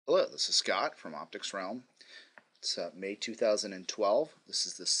Hello, this is Scott from Optics Realm. It's May 2012. This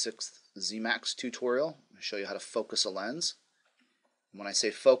is the 6th Zemax tutorial. I'm going to show you how to focus a lens. When I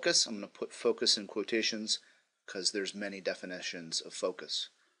say focus, I'm going to put focus in quotations because there's many definitions of focus.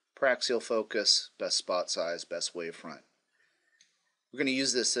 Paraxial focus, best spot size, best wavefront. We're going to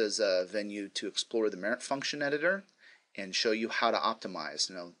use this as a venue to explore the merit function editor and show you how to optimize.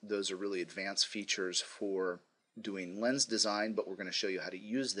 Now, those are really advanced features for doing lens design, but we're going to show you how to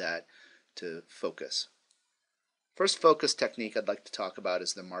use that to focus. First focus technique I'd like to talk about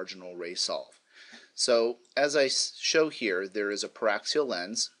is the marginal ray solve. So as I show here, there is a paraxial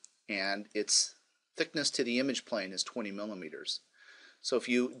lens and its thickness to the image plane is 20 millimeters. So if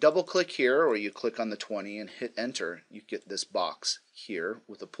you double click here or you click on the 20 and hit enter, you get this box here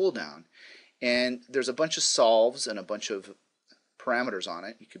with a pull down, and there's a bunch of solves and a bunch of parameters on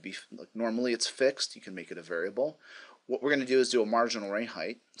it. You could be, like, normally it's fixed, you can make it a variable. What we're going to do is do a marginal ray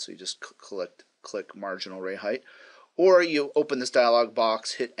height, so you just click marginal ray height, or you open this dialog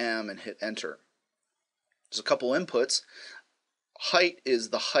box, hit M and hit enter. There's a couple inputs. Height is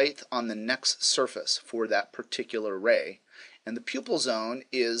the height on the next surface for that particular ray, and the pupil zone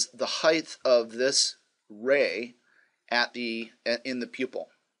is the height of this ray in the pupil.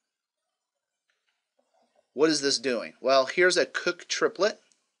 What is this doing? Well, here's a Cooke Triplet,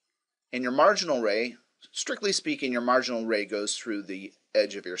 and your marginal ray, strictly speaking, your marginal ray goes through the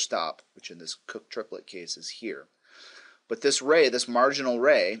edge of your stop, which in this Cooke Triplet case is here. But this ray, this marginal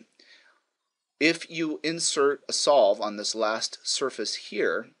ray, if you insert a solve on this last surface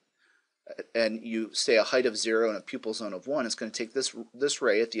here, and you say a height of 0 and a pupil zone of 1, it's going to take this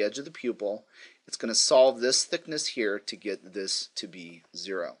ray at the edge of the pupil, it's going to solve this thickness here to get this to be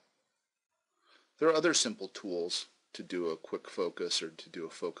 0. There are other simple tools to do a quick focus or to do a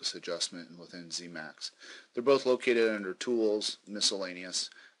focus adjustment within Zemax. They're both located under Tools,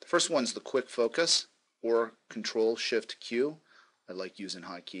 Miscellaneous. The first one's the quick focus, or Control-Shift-Q. I like using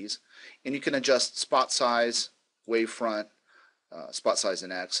hotkeys. And you can adjust spot size, wavefront, spot size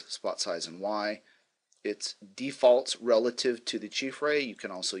in X, spot size in Y. It defaults relative to the chief ray. You can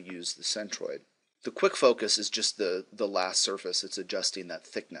also use the centroid. The quick focus is just the last surface. It's adjusting that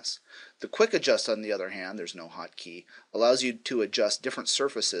thickness. The quick adjust, on the other hand, there's no hotkey, allows you to adjust different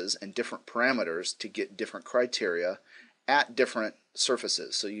surfaces and different parameters to get different criteria at different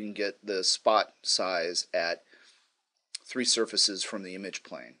surfaces. So you can get the spot size at 3 surfaces from the image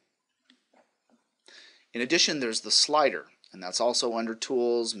plane. In addition, there's the slider, and that's also under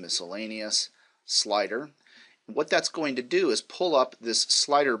Tools, Miscellaneous, Slider. And what that's going to do is pull up this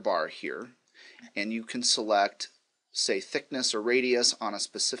slider bar here, and you can select, say, thickness or radius on a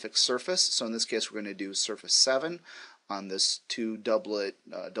specific surface. So in this case, we're going to do surface 7 on this 2 doublet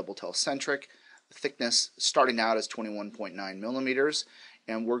double telecentric. The thickness starting out is 21.9 millimeters,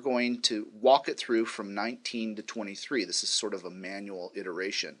 and we're going to walk it through from 19 to 23. This is sort of a manual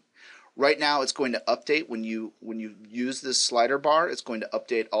iteration. Right now, it's going to update when you use this slider bar. It's going to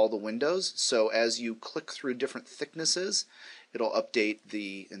update all the windows. So as you click through different thicknesses, it'll update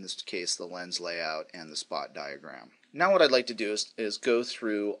in this case, the lens layout and the spot diagram. Now what I'd like to do is go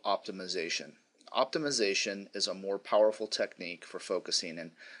through optimization. Optimization is a more powerful technique for focusing,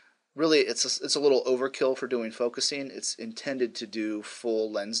 and really it's a little overkill for doing focusing. It's intended to do full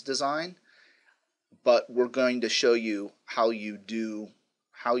lens design, but we're going to show you how you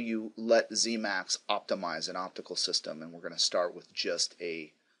let Zemax optimize an optical system, and we're going to start with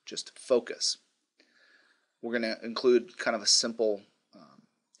just focus. We're going to include kind of a simple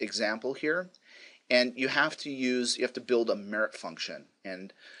example here, and you have to build a merit function.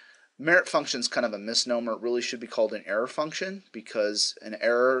 And merit function is kind of a misnomer. It really should be called an error function, because an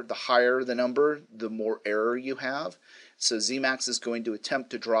error, the higher the number, the more error you have. So Zemax is going to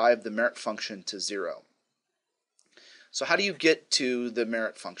attempt to drive the merit function to 0. So how do you get to the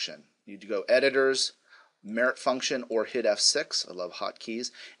merit function? You go Editors, Merit Function, or hit F6. I love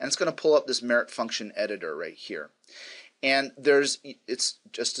hotkeys. And it's going to pull up this merit function editor right here. And it's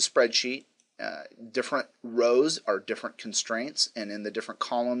just a spreadsheet. Different rows are different constraints, and in the different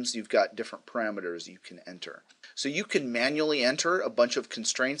columns you've got different parameters you can enter. So you can manually enter a bunch of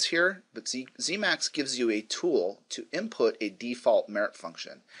constraints here, but Zemax gives you a tool to input a default merit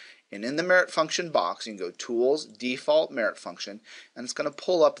function. And in the merit function box, you can go Tools, Default Merit Function, and it's going to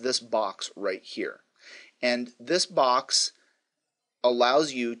pull up this box right here. And this box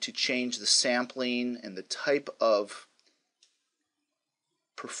allows you to change the sampling and the type of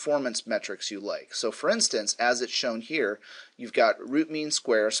performance metrics you like. So for instance, as it's shown here, you've got root mean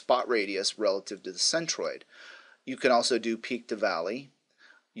square spot radius relative to the centroid. You can also do peak to valley.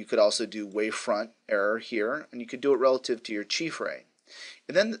 You could also do wavefront error here, and you could do it relative to your chief ray.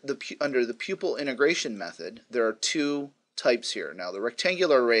 And then under the pupil integration method, there are two types here. Now, the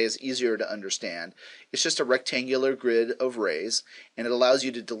rectangular array is easier to understand. It's just a rectangular grid of rays, and it allows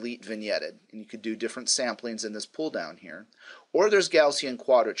you to delete vignetted. And you could do different samplings in this pull down here. Or there's Gaussian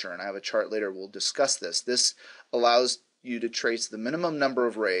quadrature, and I have a chart later we'll discuss this. This allows you to trace the minimum number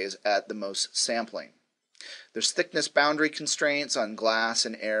of rays at the most sampling. There's thickness boundary constraints on glass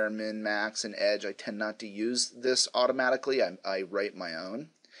and air, min, max, and edge. I tend not to use this automatically. I write my own.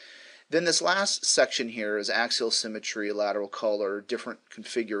 Then this last section here is axial symmetry, lateral color, different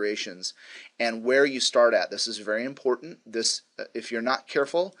configurations, and where you start at. This is very important. This, if you're not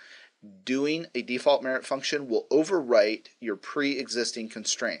careful, doing a default merit function will overwrite your pre-existing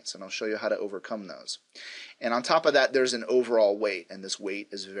constraints, and I'll show you how to overcome those. And on top of that, there's an overall weight, and this weight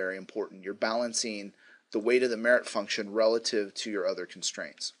is very important. You're balancing the weight of the merit function relative to your other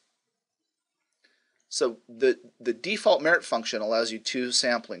constraints. So the default merit function allows you two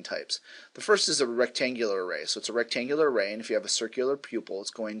sampling types. The first is a rectangular array. So it's a rectangular array, and if you have a circular pupil,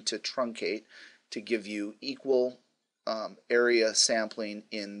 it's going to truncate to give you equal area sampling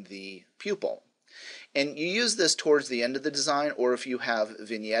in the pupil. And you use this towards the end of the design, or if you have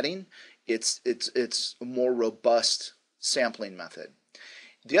vignetting, it's a more robust sampling method.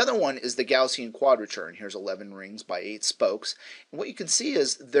 The other one is the Gaussian quadrature, and here's 11 rings by 8 spokes. And what you can see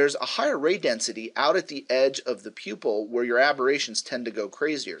is there's a higher ray density out at the edge of the pupil where your aberrations tend to go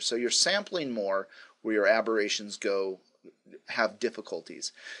crazier. So you're sampling more where your aberrations have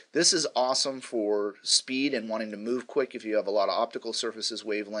difficulties. This is awesome for speed and wanting to move quick if you have a lot of optical surfaces,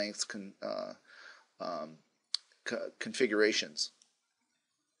 wavelengths, configurations.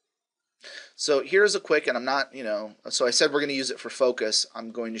 So here's a quick, and I'm not, so I said we're going to use it for focus.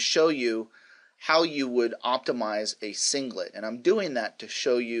 I'm going to show you how you would optimize a singlet, and I'm doing that to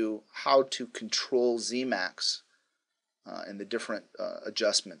show you how to control Zemax and the different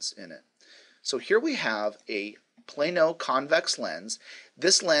adjustments in it. So here we have a plano convex lens.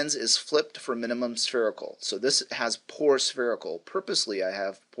 This lens is flipped for minimum spherical. So this has poor spherical. Purposely I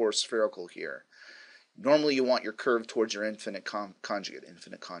have poor spherical here. Normally you want your curve towards your infinite conjugate.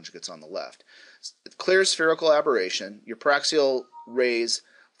 Infinite conjugate's on the left. Clear spherical aberration. Your paraxial rays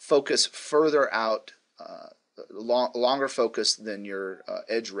focus further out, longer focus than your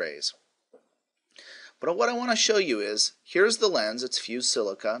edge rays. But what I want to show you is, here's the lens. It's fused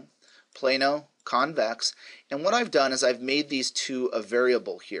silica, plano, convex, and what I've done is I've made these two a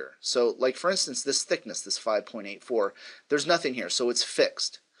variable here. So like for instance this thickness, this 5.84, there's nothing here, so it's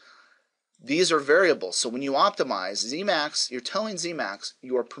fixed. These are variables, so when you optimize Zemax, you're telling Zemax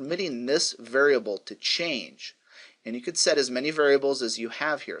you are permitting this variable to change, and you could set as many variables as you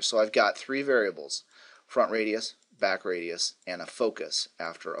have here. So I've got 3 variables: front radius, back radius, and a focus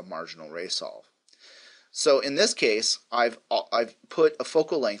after a marginal ray solve. So in this case, I've put a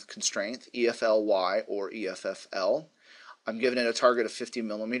focal length constraint, EFLY or EFFL. I'm giving it a target of 50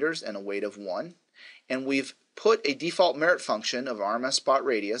 millimeters and a weight of 1. And we've put a default merit function of RMS spot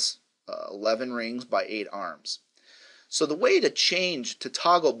radius, 11 rings by 8 arms. So the way to change, to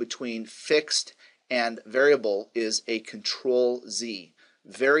toggle between fixed and variable is a Control Z.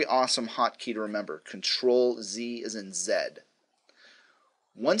 Very awesome hotkey to remember. Control Z is in Z.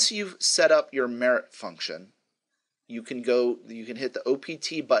 Once you've set up your merit function, you can hit the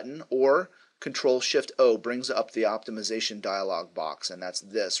OPT button, or Control-Shift-O brings up the optimization dialog box, and that's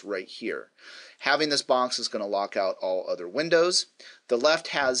this right here. Having this box is going to lock out all other windows. The left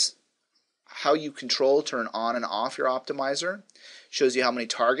has how you turn on and off your optimizer. Shows you how many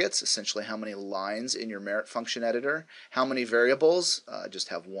targets, essentially how many lines in your merit function editor, how many variables, just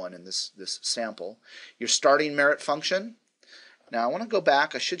have 1 in this sample. Your starting merit function. Now I want to go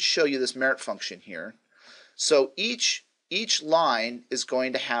back. I should show you this merit function here. So each line is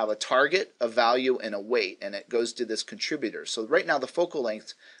going to have a target, a value, and a weight, and it goes to this contributor. So right now the focal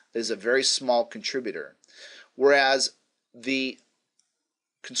length is a very small contributor, whereas the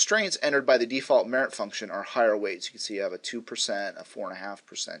constraints entered by the default merit function are higher weights. You can see you have a 2%, a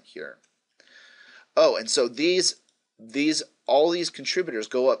 4.5% here. Oh, and so all these contributors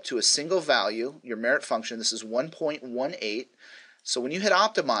go up to a single value. Your merit function, this is 1.18. So when you hit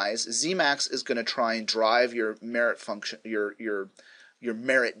optimize, Zemax is going to try and drive your merit function, your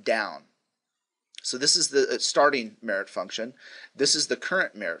merit down. So this is the starting merit function. This is the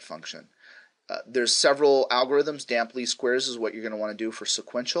current merit function. There's several algorithms. Damp least squares is what you're going to want to do for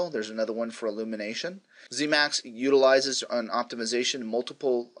sequential. There's another one for illumination. Zemax utilizes an optimization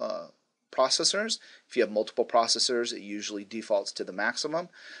multiple processors. If you have multiple processors, it usually defaults to the maximum.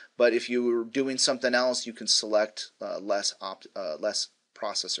 But if you were doing something else, you can select less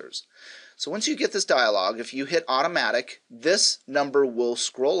processors. So once you get this dialog, if you hit automatic, this number will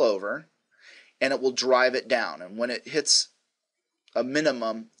scroll over and it will drive it down. And when it hits a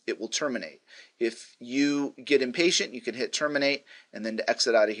minimum, it will terminate. If you get impatient, you can hit terminate, and then to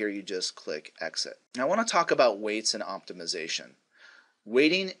exit out of here, you just click exit. Now I want to talk about weights and optimization.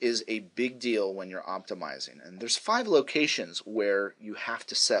 Weighting is a big deal when you're optimizing, and there's 5 locations where you have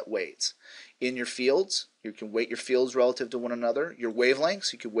to set weights. In your fields, you can weight your fields relative to one another. Your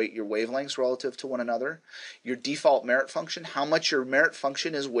wavelengths, you can weight your wavelengths relative to one another. Your default merit function, how much your merit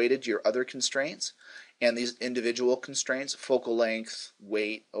function is weighted to your other constraints, and these individual constraints, focal length,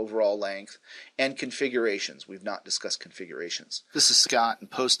 weight, overall length, and configurations. We've not discussed configurations. This is Scott in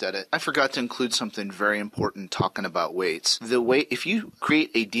post-edit. I forgot to include something very important talking about weights. The weight, if you create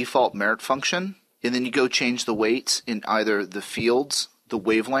a default merit function, and then you go change the weights in either the fields, the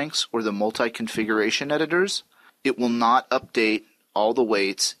wavelengths, or the multi-configuration editors, it will not update all the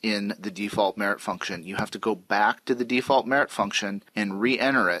weights in the default merit function. You have to go back to the default merit function and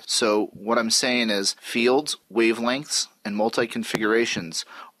re-enter it. So what I'm saying is fields, wavelengths, and multi-configurations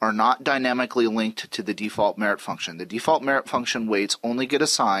are not dynamically linked to the default merit function. The default merit function weights only get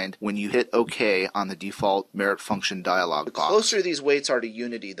assigned when you hit OK on the default merit function dialog box. The closer these weights are to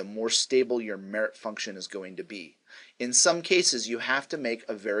unity, the more stable your merit function is going to be. In some cases, you have to make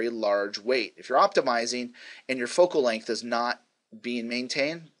a very large weight. If you're optimizing and your focal length is not being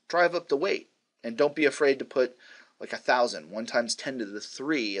maintained, drive up the weight. And don't be afraid to put like 1,000, 1 times 10 to the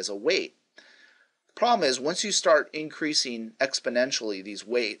 3 as a weight. The problem is once you start increasing exponentially these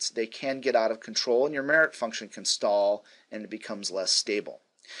weights, they can get out of control and your merit function can stall and it becomes less stable.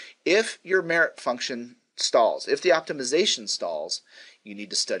 If your merit function stalls, if the optimization stalls, you need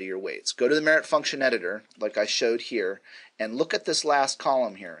to study your weights. Go to the merit function editor, like I showed here, and look at this last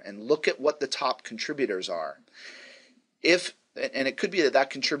column here and look at what the top contributors are. And it could be that that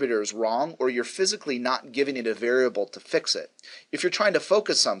contributor is wrong or you're physically not giving it a variable to fix it. If you're trying to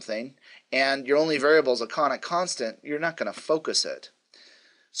focus something and your only variable is a conic constant, you're not going to focus it.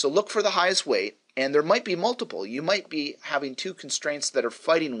 So look for the highest weight, and there might be multiple. You might be having 2 constraints that are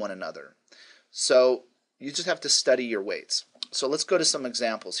fighting one another. So you just have to study your weights. So let's go to some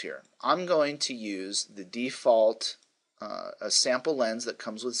examples here. I'm going to use the default a sample lens that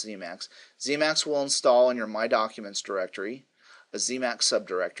comes with Zemax. Zemax will install in your My Documents directory a Zemax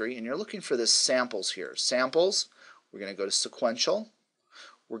subdirectory, and you're looking for this samples here. Samples, we're going to go to sequential,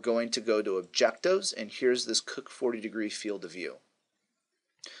 we're going to go to objectives, and here's this Cooke 40-degree field of view.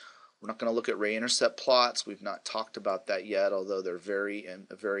 We're not going to look at ray intercept plots. We've not talked about that yet, although they're a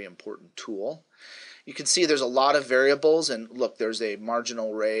very important tool. You can see there's a lot of variables, and look, there's a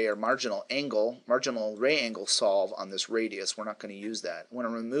marginal ray or marginal ray angle solve on this radius. We're not going to use that. I want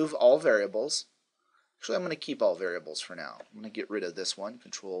to remove all variables. Actually, I'm going to keep all variables for now. I'm going to get rid of this one,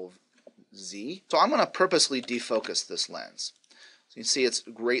 Control Z. So I'm going to purposely defocus this lens. So you can see it's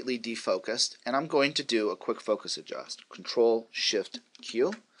greatly defocused, and I'm going to do a quick focus adjust. Control Shift Q.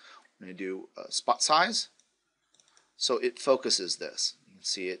 I'm going to do spot size, so it focuses this. You can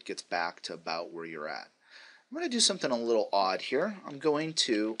see it gets back to about where you're at. I'm going to do something a little odd here. I'm going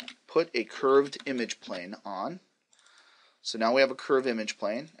to put a curved image plane on. So now we have a curved image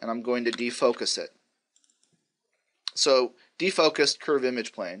plane, and I'm going to defocus it. So defocused curved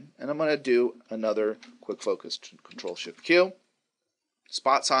image plane, and I'm going to do another quick focus. Control Shift Q,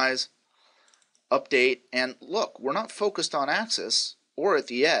 spot size, update, and look, we're not focused on axis or at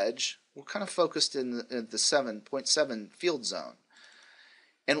the edge. We're kind of focused in the 7.7 field zone.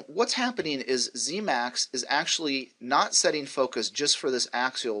 And what's happening is Zemax is actually not setting focus just for this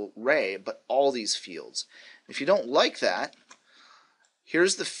axial ray, but all these fields. If you don't like that,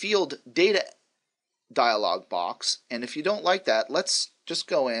 here's the field data dialog box, and if you don't like that, let's just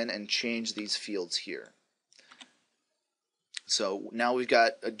go in and change these fields here. So now we've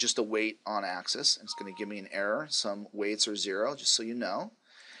got just a weight on axis. It's going to give me an error. Some weights are 0, just so you know.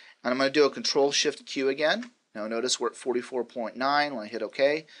 And I'm going to do a Control Shift Q again. Now notice we're at 44.9. When I hit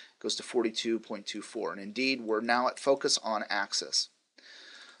OK, it goes to 42.24. And indeed, we're now at focus on axis.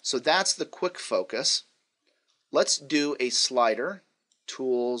 So that's the quick focus. Let's do a slider.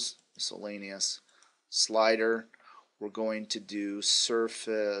 Tools, miscellaneous, slider. We're going to do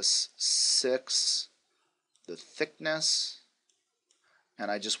surface 6, the thickness, and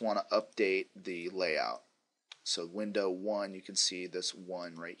I just want to update the layout. So window 1, you can see this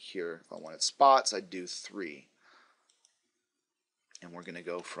 1 right here. If I wanted spots, I'd do 3. And we're going to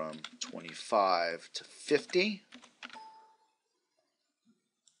go from 25 to 50.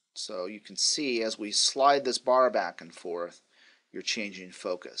 So you can see as we slide this bar back and forth, you're changing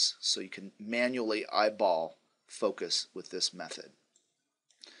focus. So you can manually eyeball focus with this method.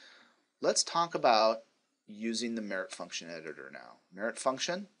 let's talk about using the merit function editor now. Merit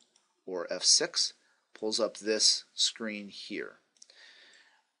function, or F6, pulls up this screen here.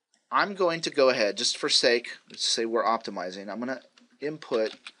 I'm going to go ahead, just for sake, let's say we're optimizing, I'm going to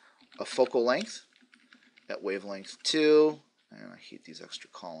input a focal length at wavelength 2, and I hate these extra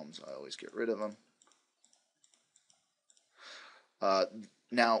columns, I always get rid of them.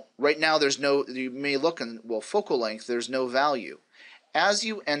 Now, right now there's no, you may look and, well, focal length, there's no value. As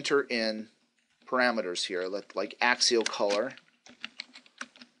you enter in parameters here, like axial color,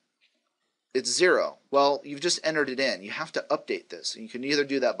 it's 0. Well, you've just entered it in. You have to update this. You can either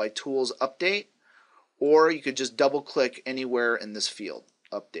do that by Tools, Update, or you could just double click anywhere in this field,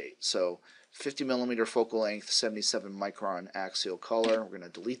 Update. So 50 millimeter focal length, 77 micron axial color. We're going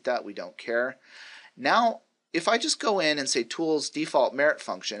to delete that. We don't care. Now, if I just go in and say Tools, Default Merit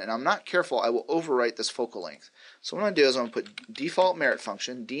Function, and I'm not careful, I will overwrite this focal length. So what I'm going to do is I'm going to put Default Merit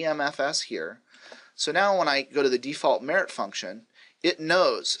Function, DMFS here. So now when I go to the Default Merit Function, it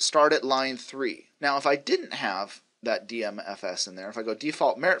knows start at line 3. Now if I didn't have that DMFS in there, if I go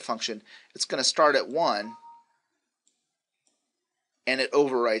Default Merit Function, it's going to start at 1, and it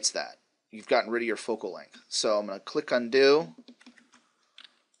overwrites that. You've gotten rid of your focal length. So I'm going to click Undo.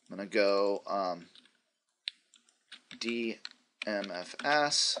 I'm going to go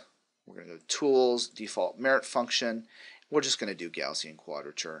DMFS. We're going to go Tools, Default Merit Function. We're just going to do Gaussian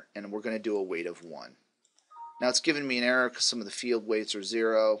Quadrature, and we're going to do a weight of 1. Now it's giving me an error because some of the field weights are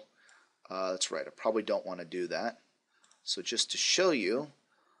 0. That's right, I probably don't want to do that. So just to show you,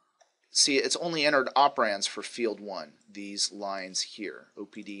 see, it's only entered operands for field 1, these lines here,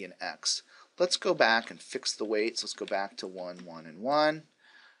 OPD and X. Let's go back and fix the weights. Let's go back to 1, 1, and 1.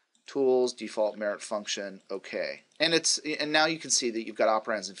 Tools, Default Merit Function, OK. And now you can see that you've got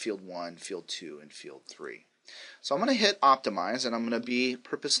operands in field 1, field 2, and field 3. So I'm going to hit Optimize, and I'm going to be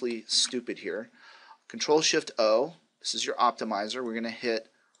purposely stupid here. Control-Shift-O, this is your optimizer. We're going to hit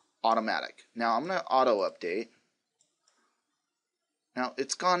Automatic. Now I'm going to auto-update. Now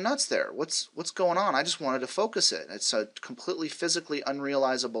it's gone nuts there. What's going on? I just wanted to focus it. It's a completely physically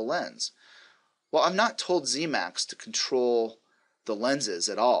unrealizable lens. Well, I've not told Zemax to control the lenses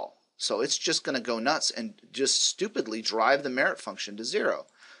at all. So it's just going to go nuts and just stupidly drive the merit function to 0.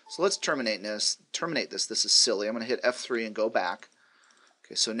 So let's terminate this. This is silly. I'm going to hit F3 and go back.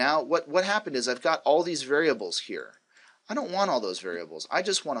 Okay, so now what happened is I've got all these variables here. I don't want all those variables. I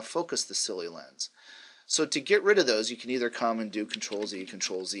just want to focus the silly lens. So to get rid of those, you can either come and do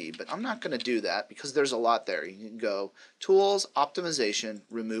Control-Z, but I'm not going to do that because there's a lot there. You can go Tools, Optimization,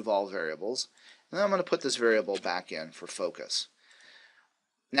 Remove All Variables, and then I'm going to put this variable back in for focus.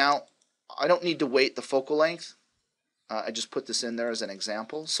 Now, I don't need to weight the focal length. I just put this in there as an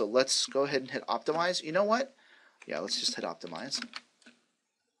example. So let's go ahead and hit Optimize. You know what? Yeah, let's just hit Optimize.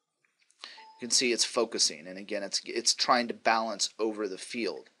 You can see it's focusing, and again, it's trying to balance over the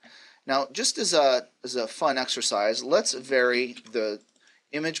field. Now, just as a fun exercise, let's vary the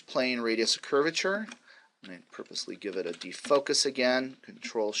image plane radius of curvature. I'm going to purposely give it a defocus again,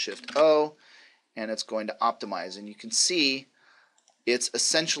 Control-Shift-O, and it's going to optimize. And you can see it's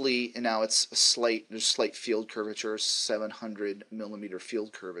essentially, and now it's there's slight field curvature, 700 millimeter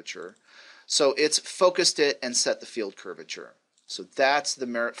field curvature. So it's focused it and set the field curvature. So that's the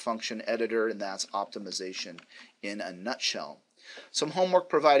merit function editor, and that's optimization in a nutshell. Some homework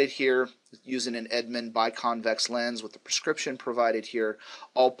provided here using an Edmond biconvex lens with the prescription provided here.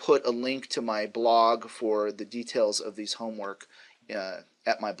 I'll put a link to my blog for the details of these homework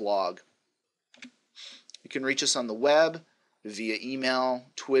at my blog. You can reach us on the web, via email,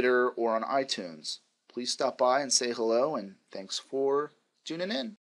 Twitter, or on iTunes. Please stop by and say hello, and thanks for tuning in.